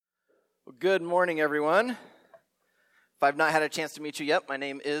Well, good morning, everyone. If I've not had a chance to meet you yet, my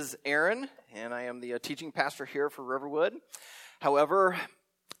name is Aaron, and I am the teaching pastor here for Riverwood. However,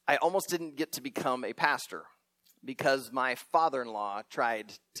 I almost didn't get to become a pastor because my father-in-law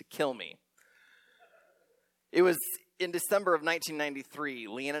tried to kill me. It was in December of 1993.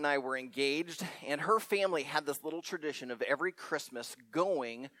 Leanne and I were engaged, and her family had this little tradition of every Christmas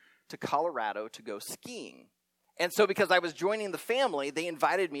going to Colorado to go skiing. And so because I was joining the family, they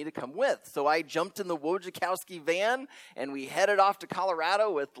invited me to come with. So I jumped in the Wojciechowski van, and we headed off to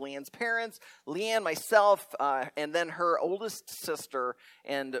Colorado with Leanne's parents, Leanne, myself, and then her oldest sister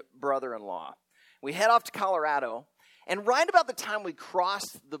and brother-in-law. We head off to Colorado, and right about the time we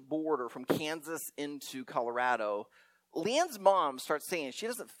crossed the border from Kansas into Colorado, Leanne's mom starts saying she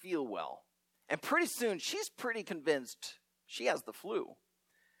doesn't feel well. And pretty soon, she's pretty convinced she has the flu.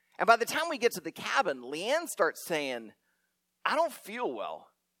 And by the time we get to the cabin, Leanne starts saying, I don't feel well.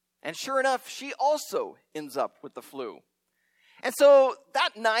 And sure enough, she also ends up with the flu. And so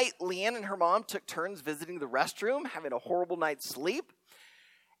that night, Leanne and her mom took turns visiting the restroom, having a horrible night's sleep.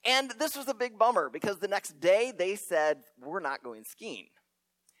 And this was a big bummer because the next day they said, we're not going skiing.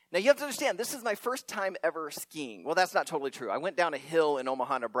 Now, you have to understand, this is my first time ever skiing. Well, that's not totally true. I went down a hill in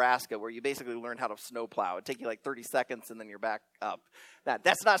Omaha, Nebraska, where you basically learn how to snowplow. It'd take you like 30 seconds, and then you're back up.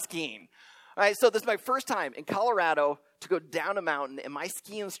 That's not skiing. All right, so this is my first time in Colorado to go down a mountain, and my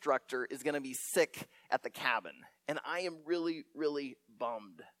ski instructor is going to be sick at the cabin. And I am really, really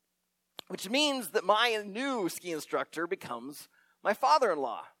bummed, which means that my new ski instructor becomes my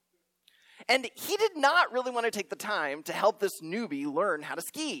father-in-law. And he did not really want to take the time to help this newbie learn how to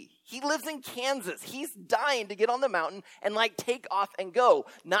ski. He lives in Kansas. He's dying to get on the mountain and take off and go,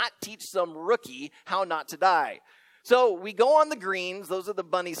 not teach some rookie how not to die. So we go on the greens. Those are the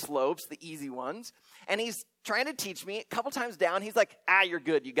bunny slopes, the easy ones. And he's trying to teach me. A couple times down, he's like, you're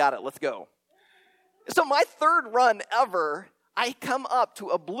good. You got it. Let's go. So my third run ever, I come up to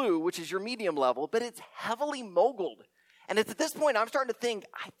a blue, which is your medium level, but it's heavily moguled. And it's at this point, I'm starting to think,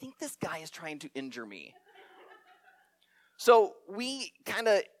 I think this guy is trying to injure me. So we kind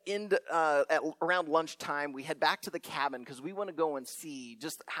of end around lunchtime. We head back to the cabin because we want to go and see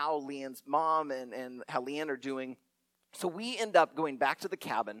just how Leanne's mom and how Leanne are doing. So we end up going back to the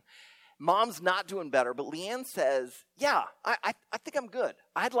cabin. Mom's not doing better, but Leanne says, I think I'm good.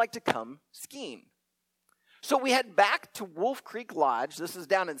 I'd like to come skiing. So we head back to Wolf Creek Lodge. This is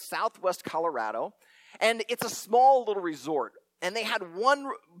down in southwest Colorado. And it's a small little resort. And they had one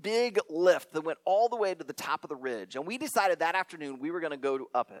big lift that went all the way to the top of the ridge. And we decided that afternoon we were going to go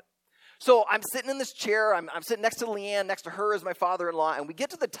up it. So I'm sitting in this chair. I'm sitting next to Leanne. Next to her is my father-in-law. And we get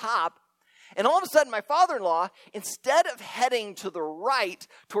to the top. And all of a sudden, my father-in-law, instead of heading to the right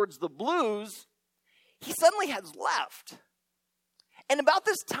towards the blues, he suddenly heads left. And about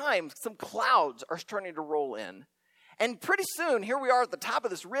this time, some clouds are starting to roll in. And pretty soon, here we are at the top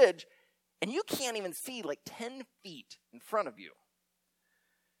of this ridge. And you can't even see 10 feet in front of you.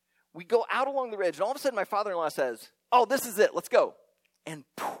 We go out along the ridge, and all of a sudden my father-in-law says, this is it, let's go. And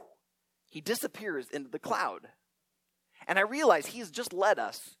poof, he disappears into the cloud. And I realize he's just led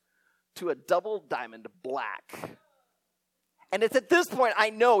us to a double diamond black. And it's at this point I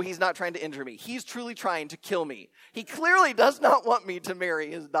know he's not trying to injure me. He's truly trying to kill me. He clearly does not want me to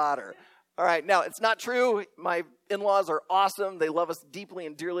marry his daughter. All right, now, it's not true. My in-laws are awesome. They love us deeply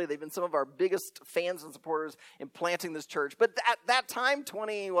and dearly. They've been some of our biggest fans and supporters in planting this church. But at that time,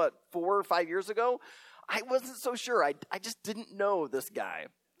 4 or 5 years ago, I wasn't so sure. I just didn't know this guy.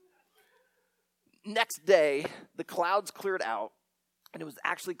 Next day, the clouds cleared out, and it was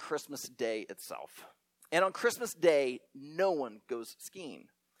actually Christmas Day itself. And on Christmas Day, no one goes skiing.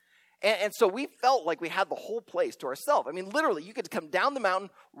 And so we felt like we had the whole place to ourselves. I mean, literally, you could come down the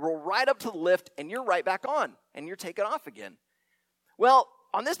mountain, roll right up to the lift, and you're right back on, and you're taken off again. Well,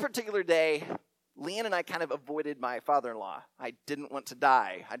 on this particular day, Leanne and I kind of avoided my father-in-law. I didn't want to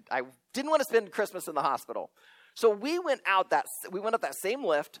die. I didn't want to spend Christmas in the hospital. So we went up that same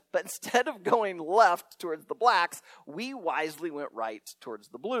lift, but instead of going left towards the blacks, we wisely went right towards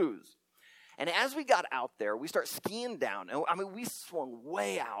the blues. And as we got out there, we start skiing down. And we swung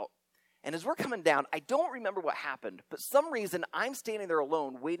way out. And as we're coming down, I don't remember what happened, but some reason I'm standing there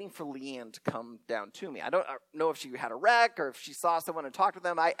alone waiting for Leanne to come down to me. I don't know if she had a wreck or if she saw someone and talked to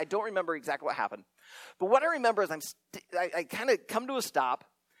them. I don't remember exactly what happened. But what I remember is I kind of come to a stop,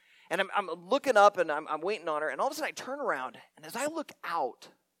 and I'm looking up, and I'm waiting on her, and all of a sudden I turn around, and as I look out,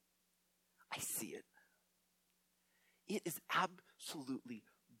 I see it. It is absolutely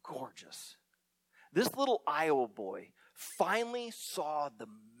gorgeous. This little Iowa boy finally saw the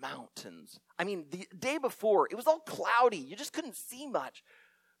mountains. I mean, the day before, it was all cloudy. You just couldn't see much.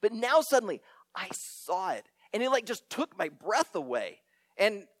 But now suddenly, I saw it. And it just took my breath away.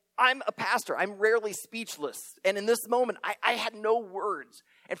 And I'm a pastor. I'm rarely speechless. And in this moment, I had no words.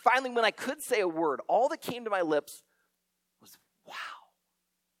 And finally, when I could say a word, all that came to my lips was, wow.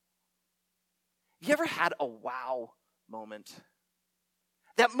 Have you ever had a wow moment?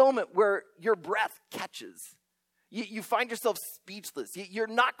 That moment where your breath catches. You find yourself speechless. You're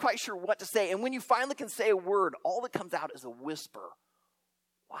not quite sure what to say. And when you finally can say a word, all that comes out is a whisper.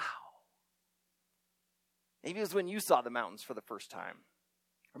 Wow. Maybe it was when you saw the mountains for the first time.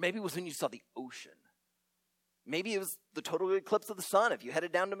 Or maybe it was when you saw the ocean. Maybe it was the total eclipse of the sun if you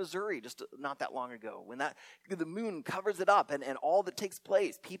headed down to Missouri just not that long ago. When the moon covers it up and all that takes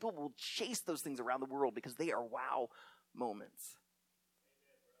place. People will chase those things around the world because they are wow moments.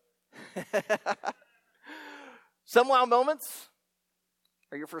 Some wow moments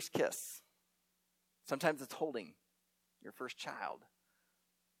are your first kiss. Sometimes it's holding your first child.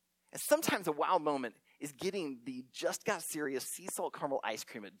 And sometimes a wow moment is getting the Just Got Serious sea salt caramel ice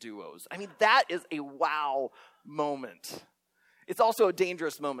cream at Duo's. I mean, that is a wow moment. It's also a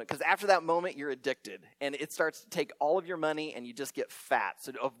dangerous moment because after that moment, you're addicted. And it starts to take all of your money and you just get fat.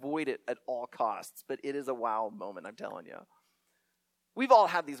 So avoid it at all costs. But it is a wow moment, I'm telling you. We've all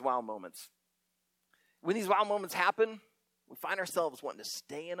had these wow moments. When these wow moments happen, we find ourselves wanting to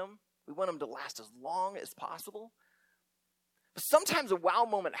stay in them. We want them to last as long as possible. But sometimes a wow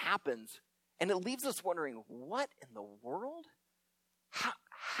moment happens, and it leaves us wondering, what in the world?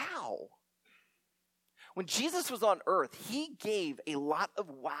 How? When Jesus was on earth, he gave a lot of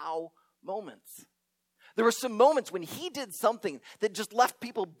wow moments. There were some moments when he did something that just left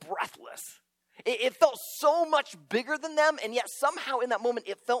people breathless. It felt so much bigger than them, and yet somehow in that moment,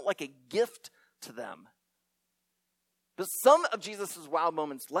 it felt like a gift to them. But some of Jesus' wow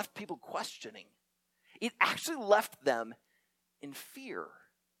moments left people questioning. It actually left them in fear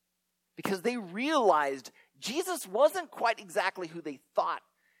because they realized Jesus wasn't quite exactly who they thought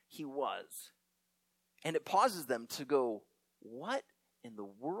he was. And it pauses them to go, what in the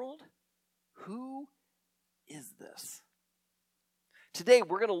world? Who is this? Today,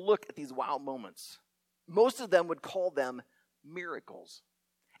 we're going to look at these wow moments. Most of them would call them miracles.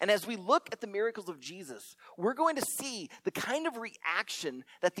 And as we look at the miracles of Jesus, we're going to see the kind of reaction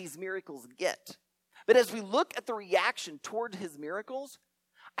that these miracles get. But as we look at the reaction toward his miracles,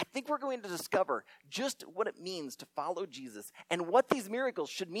 I think we're going to discover just what it means to follow Jesus and what these miracles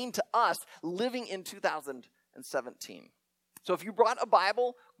should mean to us living in 2017. So if you brought a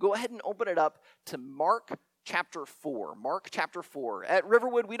Bible, go ahead and open it up to Mark chapter 4. Mark chapter 4. At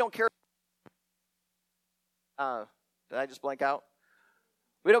Riverwood, we don't care. Did I just blank out?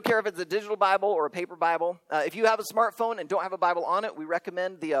 We don't care if it's a digital Bible or a paper Bible. If you have a smartphone and don't have a Bible on it, we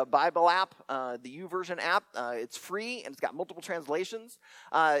recommend the Bible app, the YouVersion app. It's free and it's got multiple translations.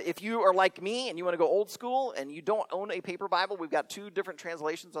 If you are like me and you want to go old school and you don't own a paper Bible, we've got 2 different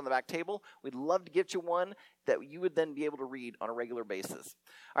translations on the back table. We'd love to get you one that you would then be able to read on a regular basis.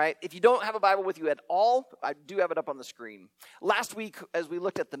 All right, if you don't have a Bible with you at all, I do have it up on the screen. Last week, as we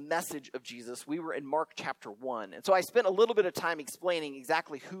looked at the message of Jesus, we were in Mark chapter 1. And so I spent a little bit of time explaining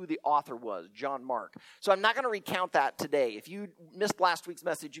exactly who the author was, John Mark. So I'm not going to recount that today. If you missed last week's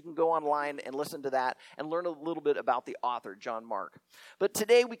message, you can go online and listen to that and learn a little bit about the author, John Mark. But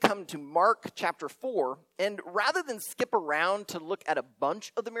today we come to Mark chapter 4, and rather than skip around to look at a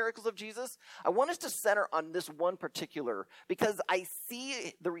bunch of the miracles of Jesus, I want us to center on this one particular because I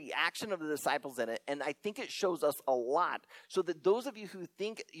see the reaction of the disciples in it, and I think it shows us a lot so that those of you who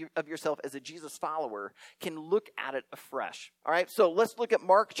think of yourself as a Jesus follower can look at it afresh. All right, so let's look at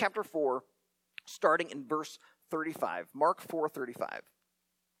Mark chapter 4, starting in verse 35. Mark 4:35.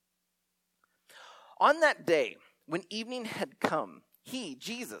 On that day, when evening had come, he,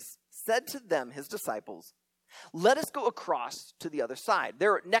 Jesus, said to them, his disciples, "Let us go across to the other side."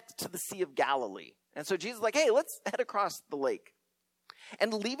 They're next to the Sea of Galilee. And so Jesus is like, hey, let's head across the lake.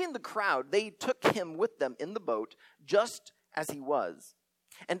 And leaving the crowd, they took him with them in the boat, just as he was.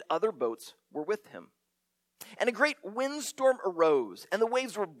 And other boats were with him. And a great windstorm arose, and the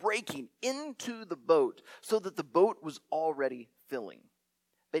waves were breaking into the boat, so that the boat was already filling.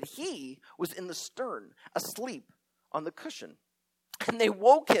 But he was in the stern, asleep on the cushion. And they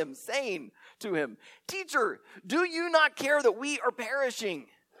woke him, saying to him, "Teacher, do you not care that we are perishing?"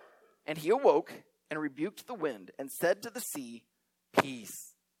 And he awoke and rebuked the wind and said to the sea,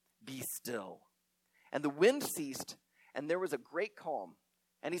 "Peace, be still." And the wind ceased, and there was a great calm.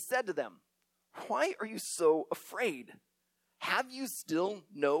 And he said to them, "Why are you so afraid? Have you still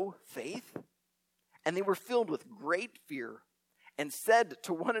no faith?" And they were filled with great fear and said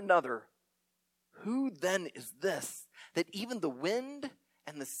to one another, "Who then is this, that even the wind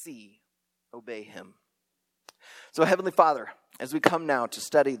and the sea obey him. So Heavenly Father, as we come now to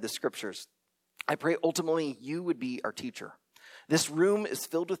study the scriptures, I pray ultimately you would be our teacher. This room is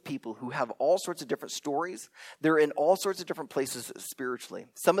filled with people who have all sorts of different stories. They're in all sorts of different places spiritually.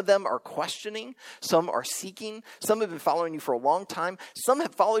 Some of them are questioning. Some are seeking. Some have been following you for a long time. Some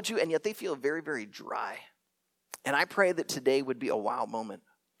have followed you, and yet they feel very, very dry. And I pray that today would be a wow moment.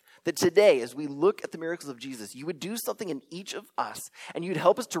 That today, as we look at the miracles of Jesus, you would do something in each of us, and you'd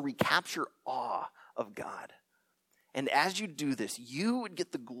help us to recapture awe of God. And as you do this, you would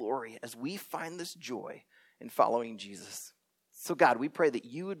get the glory as we find this joy in following Jesus. So God, we pray that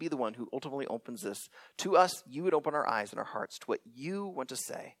you would be the one who ultimately opens this to us. You would open our eyes and our hearts to what you want to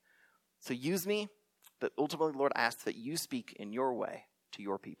say. So use me, but ultimately, Lord, I ask that you speak in your way to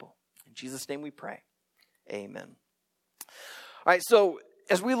your people. In Jesus' name we pray. Amen. All right, so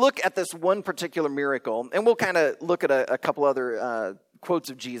as we look at this one particular miracle, and we'll kind of look at a couple other quotes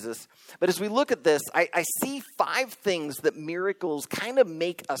of Jesus, but as we look at this, I see 5 things that miracles kind of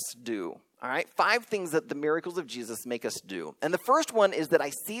make us do. All right, 5 things that the miracles of Jesus make us do. And the first one is that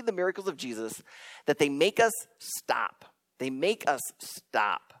I see the miracles of Jesus, that they make us stop. They make us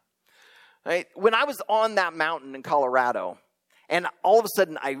stop. All right? When I was on that mountain in Colorado, and all of a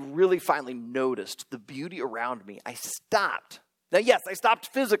sudden I really finally noticed the beauty around me, I stopped. Now, yes, I stopped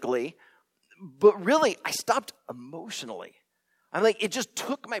physically, but really I stopped emotionally. I'm like, it just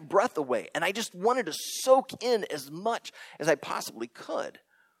took my breath away, and I just wanted to soak in as much as I possibly could.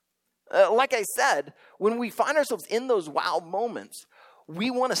 Like I said, when we find ourselves in those wow moments, we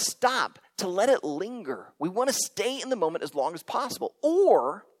want to stop to let it linger. We want to stay in the moment as long as possible.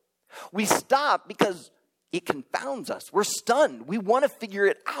 Or we stop because it confounds us. We're stunned. We want to figure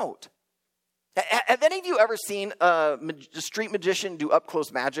it out. Have any of you ever seen a street magician do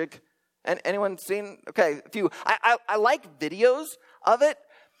up-close magic? Anyone seen? Okay, a few. I like videos of it,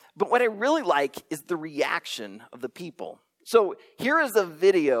 but what I really like is the reaction of the people. So here is a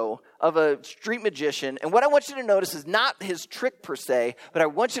video of a street magician, and what I want you to notice is not his trick per se, but I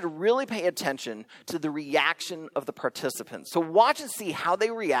want you to really pay attention to the reaction of the participants. So watch and see how they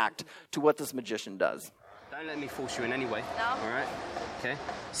react to what this magician does. Don't let me force you in any way. No. All right? Okay.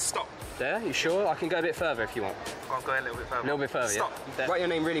 Stop. There? You sure? I can go a bit further if you want. I'll go a little bit further. A little bit further, Stop. yeah? There. Write your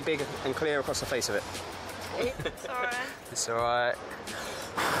name really big and clear across the face of it. It's alright. It's all right.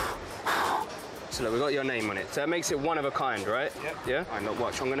 So look, we've got your name on it. So it makes it one of a kind, right? Yep. Yeah? All right, look,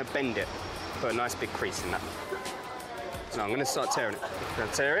 watch. I'm going to bend it. Put a nice big crease in that. So I'm going to start tearing it. I'm going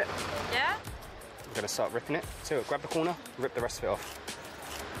to tear it. Yeah? I'm going to start ripping it. So grab the corner, rip the rest of it off.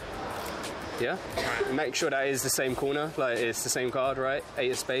 Yeah? Right. Make sure that is the same corner, like it's the same card, right?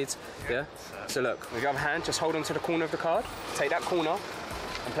 8 of spades. Yeah? So look, with your other hand, just hold on to the corner of the card. Take that corner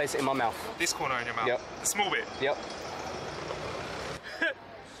and place it in my mouth. This corner in your mouth? Yep. A small bit? Yep.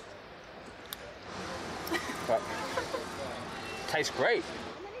 Right. Tastes great.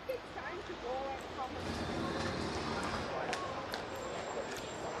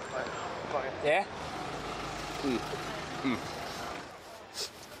 Yeah?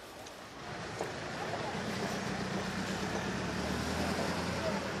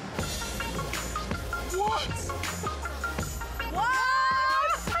 What?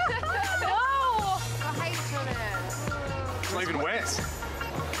 No! I hate it. It's not even wet.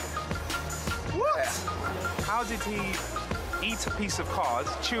 What? How did he eat a piece of card,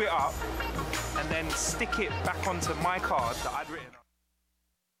 chew it up, and then stick it back onto my card that I'd written on?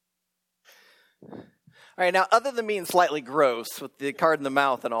 All right, now, other than being slightly gross with the card in the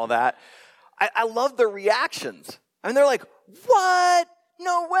mouth and all that, I love their reactions. I mean, they're like, what?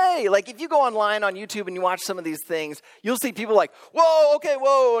 No way. Like, if you go online on YouTube and you watch some of these things, you'll see people like, whoa, okay,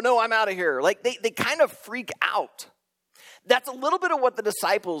 whoa, no, I'm out of here. Like, they kind of freak out. That's a little bit of what the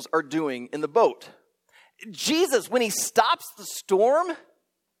disciples are doing in the boat. Jesus, when he stops the storm,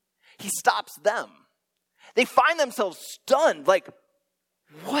 he stops them. They find themselves stunned, like,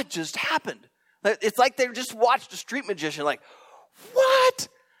 what just happened? It's like they just watched a street magician, like, what?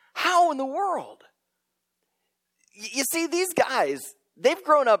 How in the world? You see, these guys, they've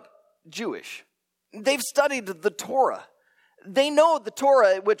grown up Jewish. They've studied the Torah. They know the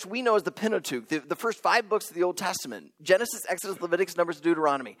Torah, which we know as the Pentateuch, the first 5 books of the Old Testament, Genesis, Exodus, Leviticus, Numbers,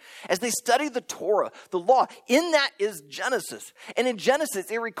 Deuteronomy. As they study the Torah, the law, in that is Genesis. And in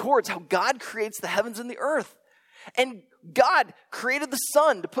Genesis, it records how God creates the heavens and the earth. And God created the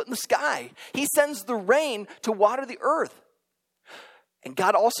sun to put in the sky. He sends the rain to water the earth. And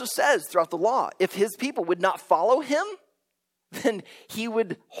God also says throughout the law, if his people would not follow him, then he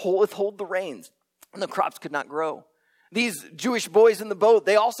would withhold the rains and the crops could not grow. These Jewish boys in the boat,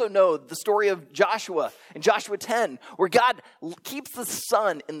 they also know the story of Joshua in Joshua 10, where God keeps the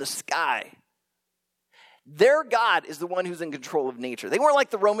sun in the sky. Their God is the one who's in control of nature. They weren't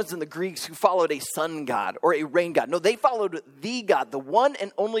like the Romans and the Greeks who followed a sun god or a rain god. No, they followed the God, the one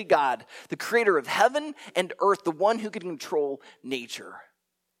and only God, the creator of heaven and earth, the one who could control nature.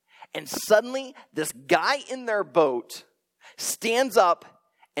 And suddenly, this guy in their boat stands up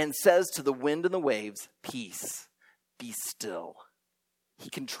and says to the wind and the waves, "Peace, be still." He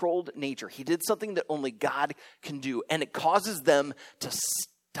controlled nature. He did something that only God can do, and it causes them to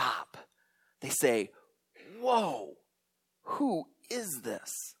stop. They say, "Whoa, who is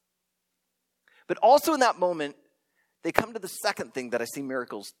this?" But also in that moment, they come to the second thing that I see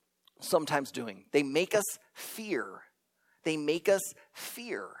miracles sometimes doing. They make us fear. They make us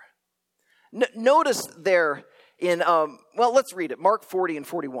fear. Notice there in, let's read it. Mark 40 and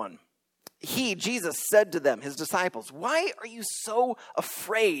 41. He, Jesus, said to them, his disciples, "Why are you so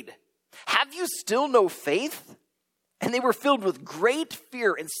afraid? Have you still no faith?" And they were filled with great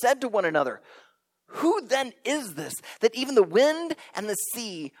fear and said to one another, "Who then is this that even the wind and the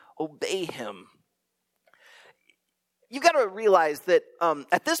sea obey him?" You got to realize that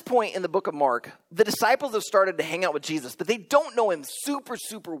at this point in the book of Mark, the disciples have started to hang out with Jesus, but they don't know him super,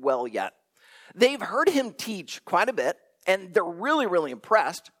 super well yet. They've heard him teach quite a bit, and they're really, really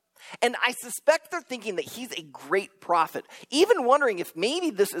impressed. And I suspect they're thinking that he's a great prophet, even wondering if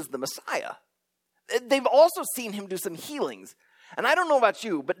maybe this is the Messiah. They've also seen him do some healings. And I don't know about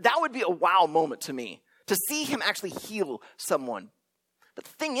you, but that would be a wow moment to me, to see him actually heal someone. But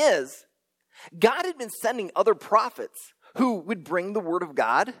the thing is, God had been sending other prophets who would bring the word of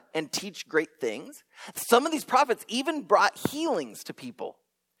God and teach great things. Some of these prophets even brought healings to people.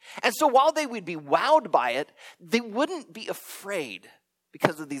 And so while they would be wowed by it, they wouldn't be afraid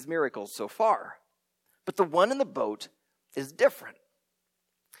because of these miracles so far. But the one in the boat is different.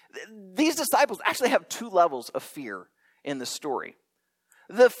 These disciples actually have two levels of fear in the story.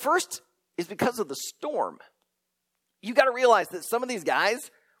 The first is because of the storm. You got to realize that some of these guys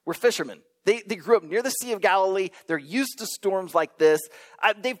were fishermen. They grew up near the Sea of Galilee. They're used to storms like this.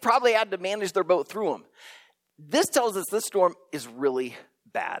 They've probably had to manage their boat through them. This tells us this storm is really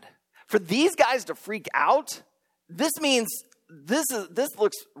bad. For these guys to freak out, this means this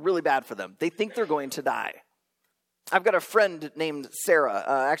looks really bad for them. They think they're going to die. I've got a friend named Sarah.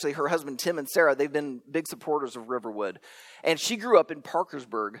 Actually, her husband Tim and Sarah, they've been big supporters of Riverwood. And she grew up in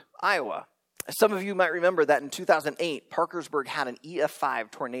Parkersburg, Iowa. Some of you might remember that in 2008, Parkersburg had an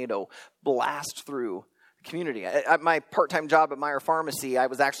EF5 tornado blast through the community. At my part-time job at Meyer Pharmacy, I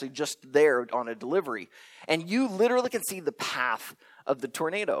was actually just there on a delivery. And you literally can see the path of the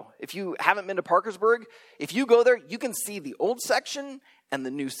tornado. If you haven't been to Parkersburg, if you go there, you can see the old section and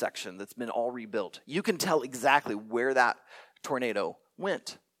the new section that's been all rebuilt. You can tell exactly where that tornado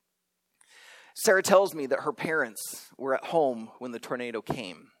went. Sarah tells me that her parents were at home when the tornado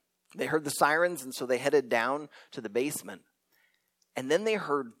came. They heard the sirens, and so they headed down to the basement. And then they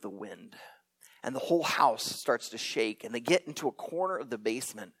heard the wind, and the whole house starts to shake, and they get into a corner of the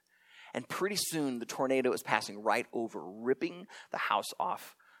basement. And pretty soon, the tornado is passing right over, ripping the house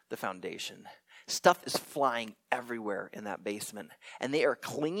off the foundation. Stuff is flying everywhere in that basement. And they are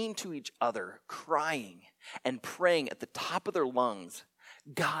clinging to each other, crying and praying at the top of their lungs,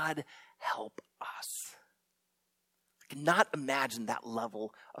 "God, help us." I cannot imagine that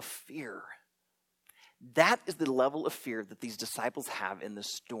level of fear. That is the level of fear that these disciples have in the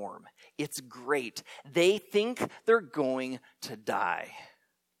storm. It's great. They think they're going to die.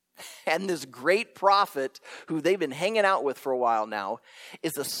 And this great prophet, who they've been hanging out with for a while now,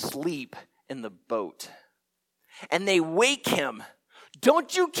 is asleep in the boat. And they wake him.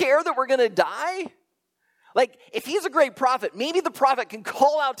 "Don't you care that we're going to die?" Like, if he's a great prophet, maybe the prophet can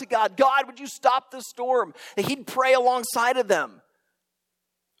call out to God, "God, would you stop this storm?" That he'd pray alongside of them.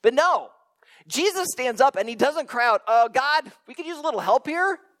 But no, Jesus stands up and he doesn't cry out, "God, we could use a little help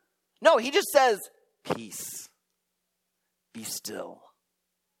here." No, he just says, "Peace, be still."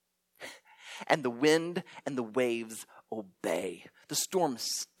 And the wind and the waves obey. The storm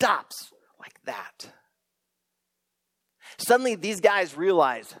stops like that. Suddenly, these guys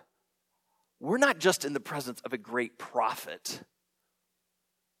realize, we're not just in the presence of a great prophet.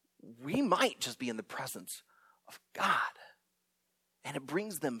 We might just be in the presence of God. And it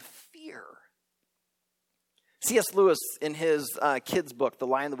brings them fear. C.S. Lewis, in his kids' book, The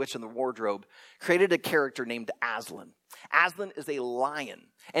Lion, the Witch, and the Wardrobe, created a character named Aslan. Aslan is a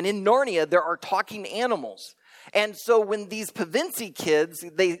lion. And in Narnia, there are talking animals. And so when these Pevensie kids,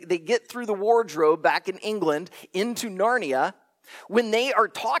 they get through the wardrobe back in England into Narnia, when they are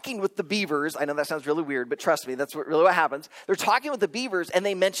talking with the beavers, I know that sounds really weird, but trust me, that's really what happens. They're talking with the beavers and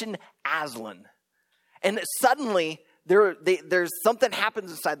they mention Aslan. And suddenly there's something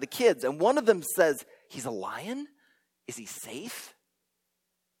happens inside the kids. And one of them says, he's a lion? Is he safe?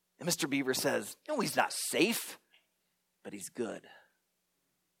 And Mr. Beaver says, no, he's not safe, but he's good.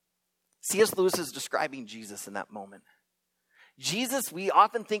 C.S. Lewis is describing Jesus in that moment. Jesus, we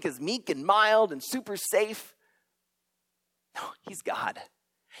often think is meek and mild and super safe. No, he's God.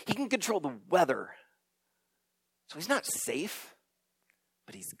 He can control the weather. So he's not safe,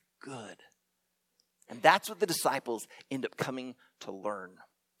 but he's good. And that's what the disciples end up coming to learn.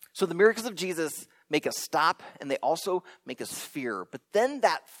 So the miracles of Jesus make us stop, and they also make us fear. But then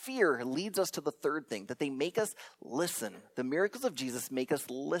that fear leads us to the third thing, that they make us listen. The miracles of Jesus make us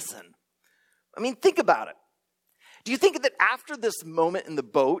listen. I mean, think about it. Do you think that after this moment in the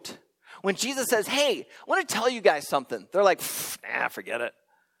boat, when Jesus says, hey, I want to tell you guys something, they're like, forget it.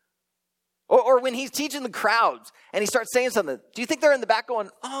 Or when he's teaching the crowds and he starts saying something, do you think they're in the back going,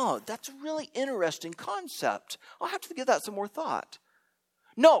 oh, that's a really interesting concept. I'll have to give that some more thought.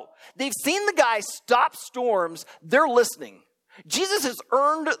 No, they've seen the guy stop storms. They're listening. Jesus has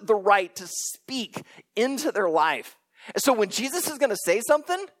earned the right to speak into their life. And so when Jesus is going to say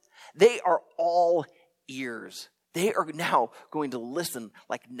something, they are all ears. They are now going to listen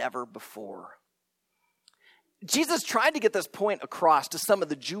like never before. Jesus tried to get this point across to some of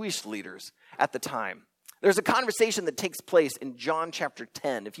the Jewish leaders at the time. There's a conversation that takes place in John chapter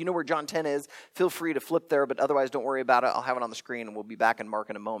 10. If you know where John 10 is, feel free to flip there, but otherwise don't worry about it. I'll have it on the screen and we'll be back in Mark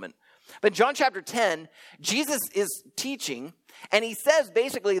in a moment. But John chapter 10, Jesus is teaching, and he says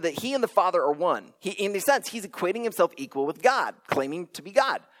basically that he and the Father are one. In a sense, he's equating himself equal with God, claiming to be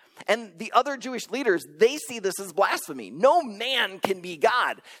God. And the other Jewish leaders, they see this as blasphemy. No man can be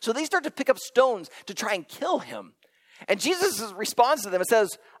God. So they start to pick up stones to try and kill him. And Jesus responds to them and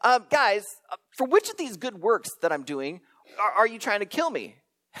says, guys, for which of these good works that I'm doing are you trying to kill me?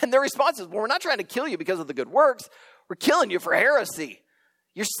 And their response is, well, we're not trying to kill you because of the good works. We're killing you for heresy.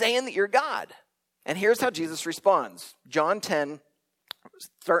 You're saying that you're God. And here's how Jesus responds. John 10,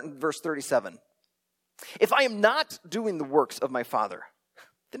 starting verse 37. If I am not doing the works of my Father,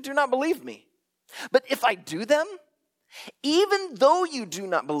 then do not believe me. But if I do them, even though you do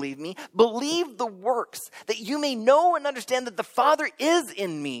not believe me, believe the works, that you may know and understand that the Father is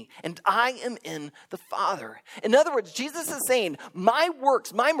in me, and I am in the Father. In other words, Jesus is saying, my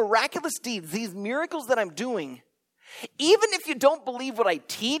works, my miraculous deeds, these miracles that I'm doing, even if you don't believe what I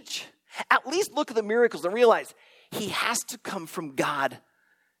teach, at least look at the miracles and realize he has to come from God.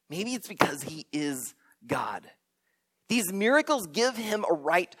 Maybe it's because he is God. These miracles give him a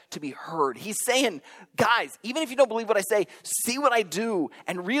right to be heard. He's saying, guys, even if you don't believe what I say, see what I do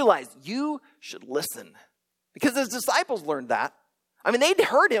and realize you should listen. Because his disciples learned that. I mean, they'd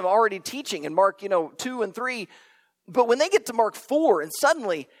heard him already teaching in Mark, 2 and 3. But when they get to Mark 4 and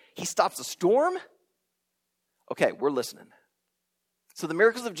suddenly he stops a storm, okay, we're listening. So the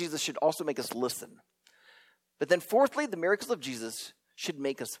miracles of Jesus should also make us listen. But then fourthly, the miracles of Jesus should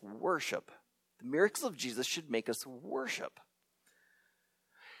make us worship. The miracles of Jesus should make us worship.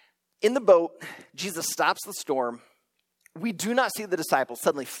 In the boat, Jesus stops the storm. We do not see the disciples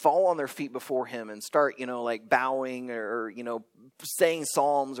suddenly fall on their feet before him and start, bowing or, saying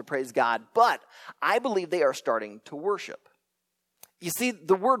psalms or praise God. But I believe they are starting to worship. You see,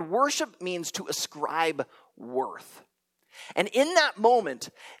 the word worship means to ascribe worth. And in that moment,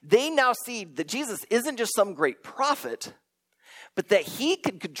 they now see that Jesus isn't just some great prophet, but that he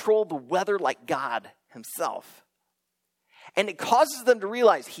can control the weather like God himself. And it causes them to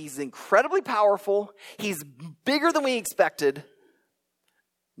realize he's incredibly powerful. He's bigger than we expected.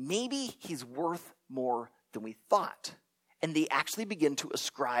 Maybe he's worth more than we thought. And they actually begin to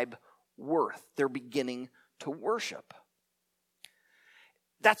ascribe worth. They're beginning to worship.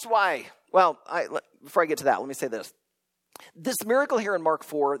 That's why, before I get to that, let me say this. This miracle here in Mark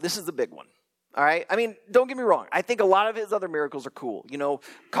 4, this is a big one. All right? I mean, don't get me wrong. I think a lot of his other miracles are cool.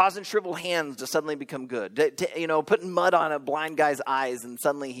 Causing shriveled hands to suddenly become good. Putting mud on a blind guy's eyes and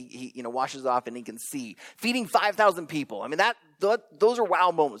suddenly he washes off and he can see. Feeding 5,000 people. I mean, those are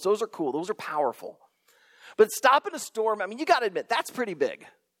wow moments. Those are cool. Those are powerful. But stopping a storm, I mean, you got to admit, that's pretty big.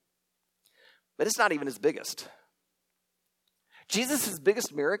 But it's not even his biggest. Jesus'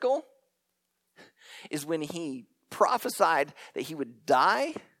 biggest miracle is when he prophesied that he would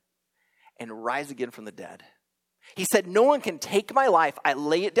die and rise again from the dead. He said, no one can take my life. I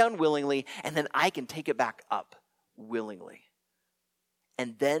lay it down willingly, and then I can take it back up willingly.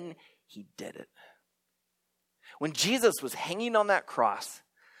 And then he did it. When Jesus was hanging on that cross,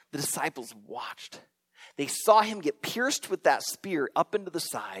 the disciples watched. They saw him get pierced with that spear up into the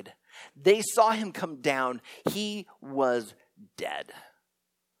side. They saw him come down. He was dead.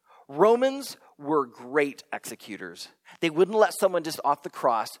 Romans were great executors. They wouldn't let someone just off the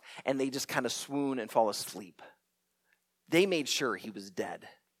cross and they just kind of swoon and fall asleep. They made sure he was dead.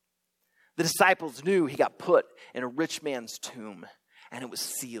 The disciples knew he got put in a rich man's tomb, and it was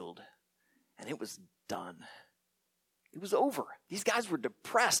sealed, and it was done. It was over. These guys were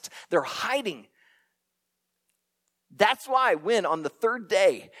depressed. They're hiding. That's why when on the third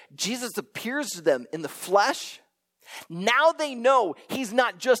day, Jesus appears to them in the flesh, now they know he's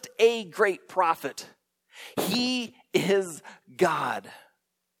not just a great prophet. He is God.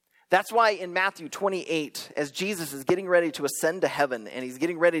 That's why in Matthew 28, as Jesus is getting ready to ascend to heaven and he's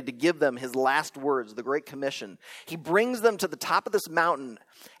getting ready to give them his last words, the Great Commission, he brings them to the top of this mountain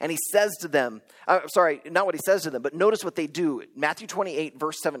and he says to them, not what he says to them, but notice what they do. Matthew 28,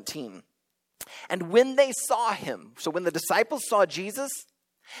 verse 17. And when they saw him, so when the disciples saw Jesus,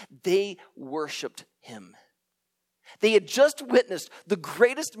 they worshiped him. They had just witnessed the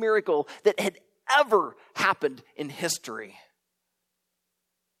greatest miracle that had ever happened in history.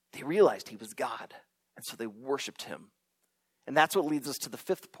 They realized he was God, and so they worshiped him. And that's what leads us to the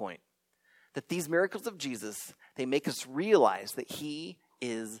fifth point, that these miracles of Jesus, they make us realize that he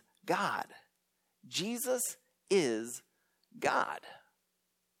is God. Jesus is God.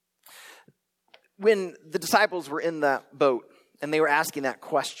 When the disciples were in that boat and they were asking that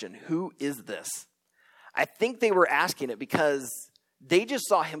question, who is this? I think they were asking it because they just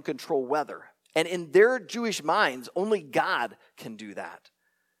saw him control weather. And in their Jewish minds, only God can do that.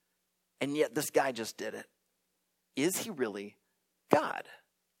 And yet this guy just did it. Is he really God?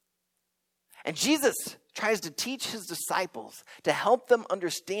 And Jesus tries to teach his disciples to help them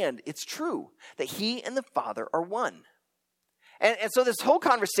understand it's true that he and the Father are one. And so this whole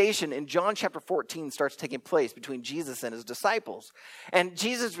conversation in John chapter 14 starts taking place between Jesus and his disciples. And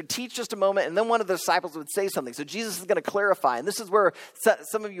Jesus would teach just a moment, and then one of the disciples would say something. So Jesus is going to clarify. And this is where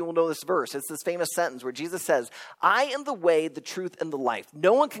some of you will know this verse. It's this famous sentence where Jesus says, I am the way, the truth, and the life.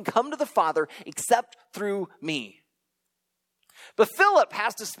 No one can come to the Father except through me. But Philip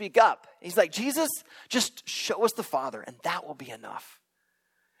has to speak up. He's like, Jesus, just show us the Father, and that will be enough.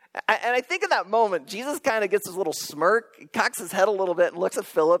 And I think in that moment, Jesus kind of gets his little smirk, he cocks his head a little bit and looks at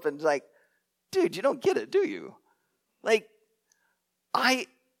Philip and is like, dude, you don't get it, do you? Like, I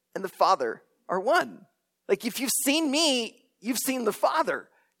and the Father are one. Like, if you've seen me, you've seen the Father.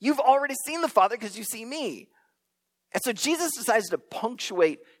 You've already seen the Father because you see me. And so Jesus decides to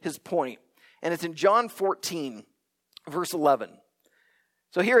punctuate his point. And it's in John 14, verse 11.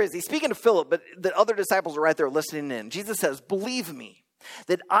 So here is, he's speaking to Philip, but the other disciples are right there listening in. Jesus says, believe me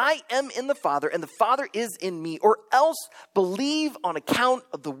that I am in the Father and the Father is in me, or else believe on account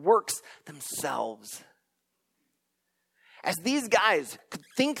of the works themselves. As these guys could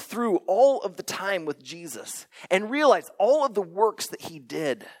think through all of the time with Jesus and realize all of the works that he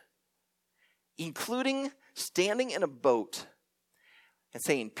did, including standing in a boat and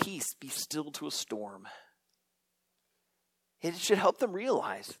saying, peace, be still to a storm, it should help them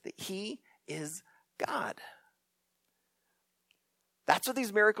realize that he is God. That's what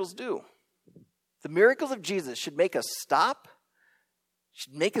these miracles do. The miracles of Jesus should make us stop,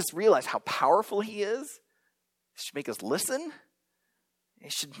 should make us realize how powerful he is, it should make us listen,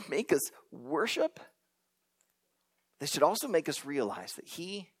 it should make us worship. They should also make us realize that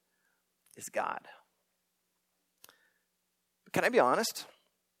he is God. But can I be honest?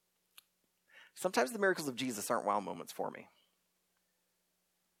 Sometimes the miracles of Jesus aren't wow moments for me.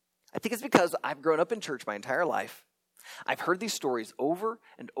 I think it's because I've grown up in church my entire life. I've heard these stories over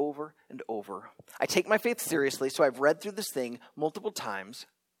and over and over. I take my faith seriously, so I've read through this thing multiple times.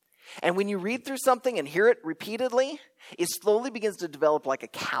 And when you read through something and hear it repeatedly, it slowly begins to develop like a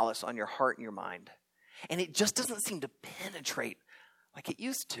callus on your heart and your mind. And it just doesn't seem to penetrate like it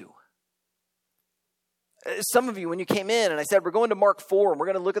used to. Some of you, when you came in and I said, we're going to Mark 4 and we're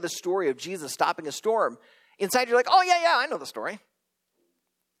going to look at the story of Jesus stopping a storm, inside you're like, oh yeah, I know the story.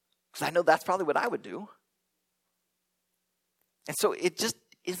 Because I know that's probably what I would do. And so it just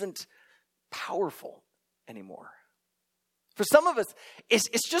isn't powerful anymore. For some of us,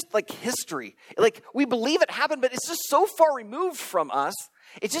 it's just like history. Like, we believe it happened, but it's just so far removed from us.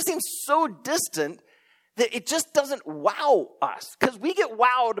 It just seems so distant that it just doesn't wow us. Because we get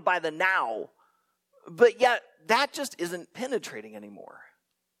wowed by the now, but yet that just isn't penetrating anymore.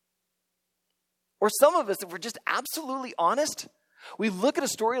 Or some of us, if we're just absolutely honest, we look at a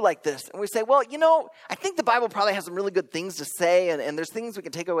story like this and we say, well, I think the Bible probably has some really good things to say and there's things we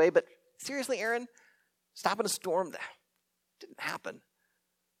can take away, but seriously, Aaron, stopping a storm, that didn't happen.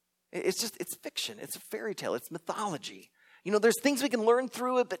 It's fiction. It's a fairy tale. It's mythology. You know, there's things we can learn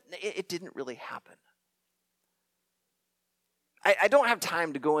through it, but it didn't really happen. I don't have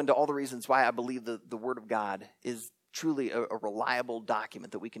time to go into all the reasons why I believe the Word of God is truly a reliable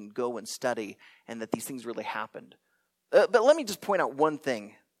document that we can go and study and that these things really happened. But let me just point out one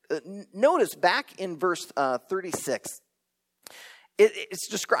thing. Notice back in verse 36, it's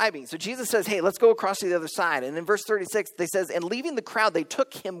describing. So Jesus says, hey, let's go across to the other side. And in verse 36, they says, and leaving the crowd, they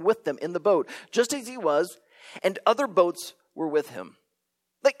took him with them in the boat, just as he was, and other boats were with him.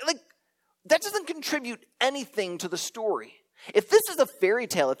 Like that doesn't contribute anything to the story. If this is a fairy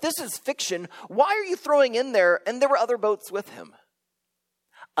tale, if this is fiction, why are you throwing in there, and there were other boats with him?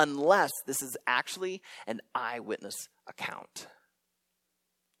 Unless this is actually an eyewitness account.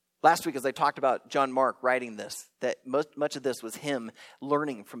 Last week, as I talked about John Mark writing this, that much of this was him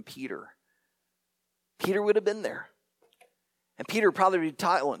learning from Peter. Peter would have been there. And Peter would probably be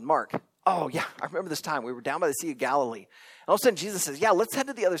telling Mark, oh yeah, I remember this time. We were down by the Sea of Galilee. And all of a sudden, Jesus says, yeah, let's head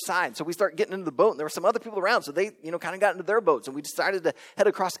to the other side. So we start getting into the boat, and there were some other people around. So they, kind of got into their boats, and we decided to head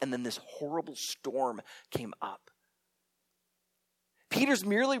across. And then this horrible storm came up. Peter's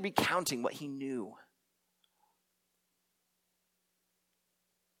merely recounting what he knew.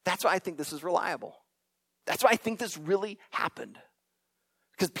 That's why I think this is reliable. That's why I think this really happened.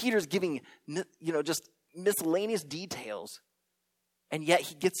 Because Peter's giving, just miscellaneous details. And yet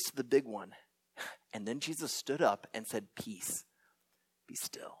he gets to the big one. And then Jesus stood up and said, peace, be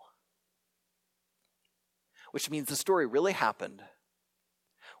still. Which means the story really happened.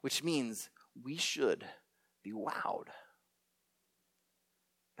 Which means we should be wowed.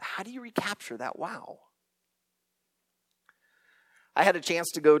 How do you recapture that wow? I had a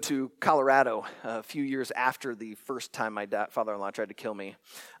chance to go to Colorado a few years after the first time my father-in-law tried to kill me.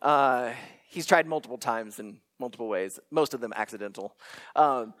 He's tried multiple times in multiple ways, most of them accidental.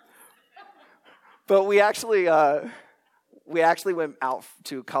 But we actually went out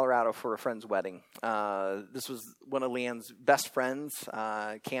to Colorado for a friend's wedding. This was one of Leanne's best friends,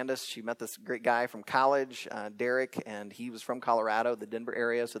 Candace. She met this great guy from college, Derek, and he was from Colorado, the Denver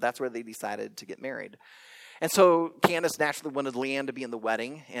area, so that's where they decided to get married. And so Candace naturally wanted Leanne to be in the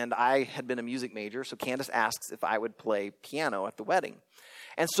wedding, and I had been a music major, so Candace asks if I would play piano at the wedding.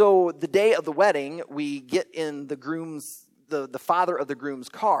 And so the day of the wedding, we get in the father of the groom's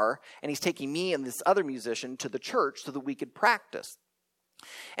car, and he's taking me and this other musician to the church so that we could practice.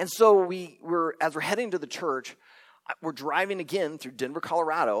 And so as we're heading to the church, we're driving again through Denver,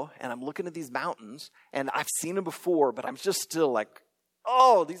 Colorado, and I'm looking at these mountains, and I've seen them before, but I'm just still like,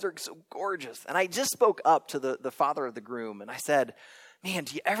 oh, these are so gorgeous. And I just spoke up to the father of the groom, and I said, man,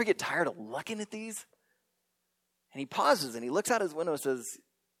 do you ever get tired of looking at these? And he pauses, and he looks out his window and says,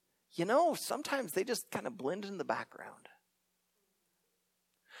 sometimes they just kind of blend in the background.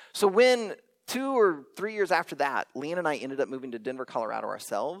 So when 2 or 3 years after that, Leanne and I ended up moving to Denver, Colorado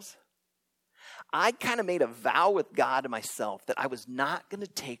ourselves, I kind of made a vow with God and myself that I was not going to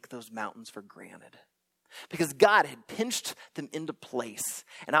take those mountains for granted. Because God had pinched them into place.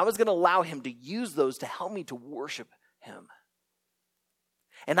 And I was going to allow him to use those to help me to worship him.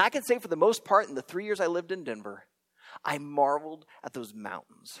 And I can say for the most part, in the 3 years I lived in Denver, I marveled at those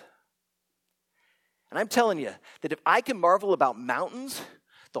mountains. And I'm telling you that if I can marvel about mountains,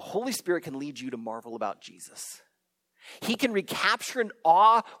 the Holy Spirit can lead you to marvel about Jesus. He can recapture an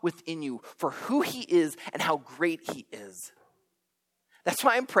awe within you for who he is and how great he is. That's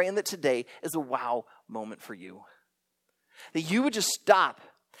why I'm praying that today is a wow moment for you. That you would just stop.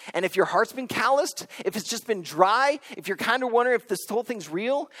 And if your heart's been calloused, if it's just been dry, if you're kind of wondering if this whole thing's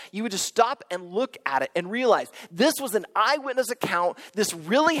real, you would just stop and look at it and realize this was an eyewitness account. This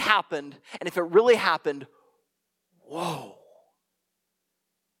really happened. And if it really happened, whoa.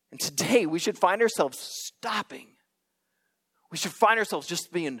 And today we should find ourselves stopping. We should find ourselves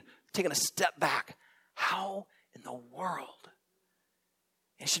just taking a step back. How in the world?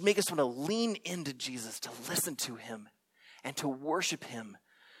 It should make us want to lean into Jesus, to listen to him, and to worship him,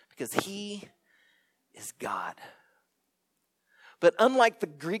 because he is God. But unlike the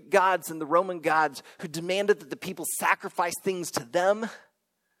Greek gods and the Roman gods who demanded that the people sacrifice things to them,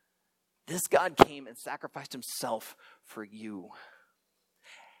 this God came and sacrificed himself for you.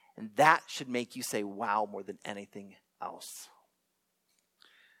 And that should make you say, wow, more than anything else.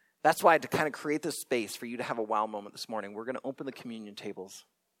 That's why, to kind of create this space for you to have a wow moment this morning, we're going to open the communion tables.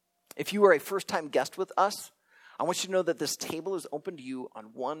 If you are a first-time guest with us, I want you to know that this table is open to you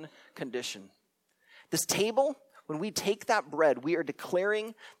on one condition. This table, when we take that bread, we are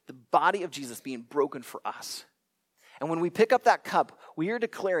declaring the body of Jesus being broken for us. And when we pick up that cup, we are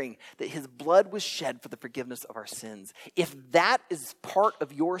declaring that his blood was shed for the forgiveness of our sins. If that is part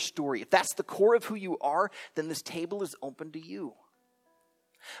of your story, if that's the core of who you are, then this table is open to you.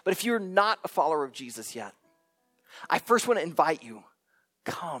 But if you're not a follower of Jesus yet, I first want to invite you,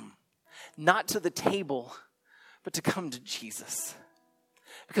 come, not to the table, but to come to Jesus.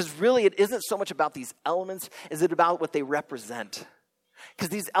 Because really it isn't so much about these elements as it about what they represent. Because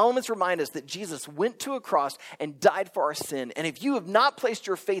these elements remind us that Jesus went to a cross and died for our sin. And if you have not placed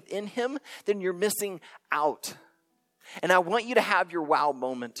your faith in him, then you're missing out. And I want you to have your wow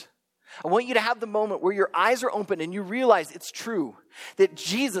moment. I want you to have the moment where your eyes are open and you realize it's true. That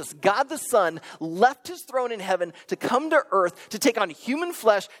Jesus, God the Son, left his throne in heaven to come to earth, to take on human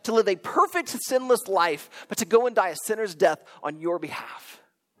flesh, to live a perfect, sinless life, but to go and die a sinner's death on your behalf.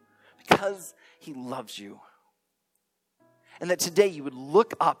 Because he loves you. And that today you would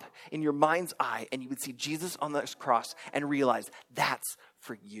look up in your mind's eye and you would see Jesus on this cross and realize that's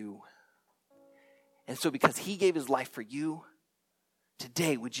for you. And so because he gave his life for you,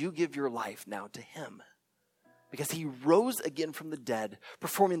 today would you give your life now to him? Because he rose again from the dead,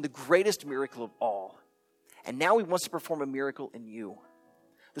 performing the greatest miracle of all. And now he wants to perform a miracle in you.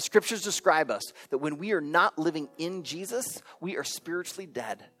 The scriptures describe us that when we are not living in Jesus, we are spiritually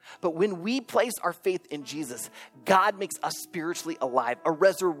dead. But when we place our faith in Jesus, God makes us spiritually alive. A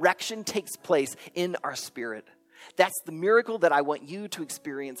resurrection takes place in our spirit. That's the miracle that I want you to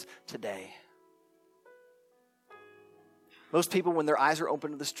experience today. Most people, when their eyes are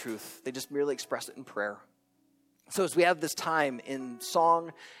open to this truth, they just merely express it in prayer. So as we have this time in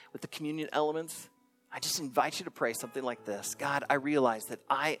song with the communion elements, I just invite you to pray something like this. God, I realize that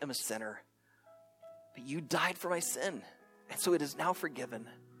I am a sinner, but you died for my sin, and so it is now forgiven.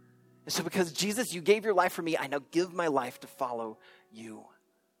 And so because Jesus, you gave your life for me, I now give my life to follow you.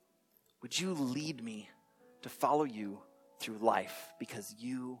 Would you lead me to follow you through life because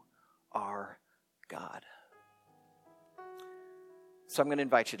you are God? So I'm going to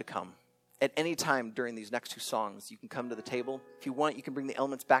invite you to come. At any time during these next two songs, you can come to the table. If you want, you can bring the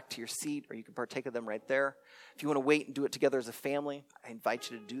elements back to your seat, or you can partake of them right there. If you want to wait and do it together as a family, I invite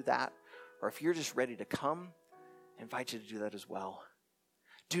you to do that. Or if you're just ready to come, I invite you to do that as well.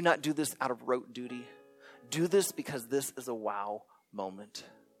 Do not do this out of rote duty. Do this because this is a wow moment.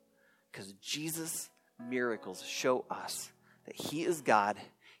 Because Jesus' miracles show us that he is God.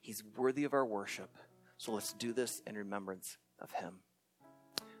 He's worthy of our worship. So let's do this in remembrance of him.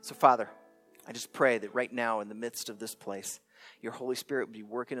 So Father, I just pray that right now in the midst of this place, your Holy Spirit would be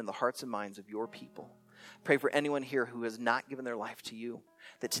working in the hearts and minds of your people. Pray for anyone here who has not given their life to you,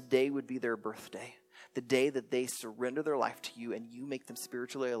 that today would be their birthday, the day that they surrender their life to you and you make them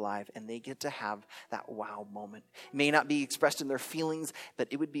spiritually alive and they get to have that wow moment. It may not be expressed in their feelings, but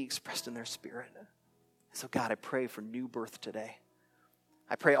it would be expressed in their spirit. So God, I pray for new birth today.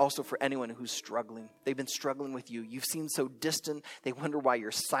 I pray also for anyone who's struggling. They've been struggling with you. You've seemed so distant. They wonder why you're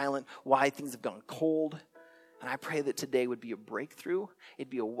silent, why things have gone cold. And I pray that today would be a breakthrough. It'd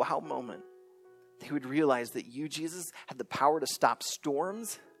be a wow moment. They would realize that you, Jesus, have the power to stop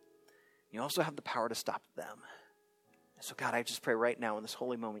storms. You also have the power to stop them. So God, I just pray right now in this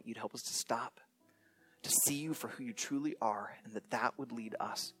holy moment, you'd help us to stop, to see you for who you truly are, and that would lead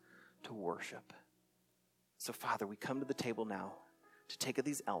us to worship. So Father, we come to the table now to take of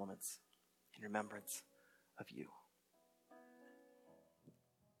these elements in remembrance of you.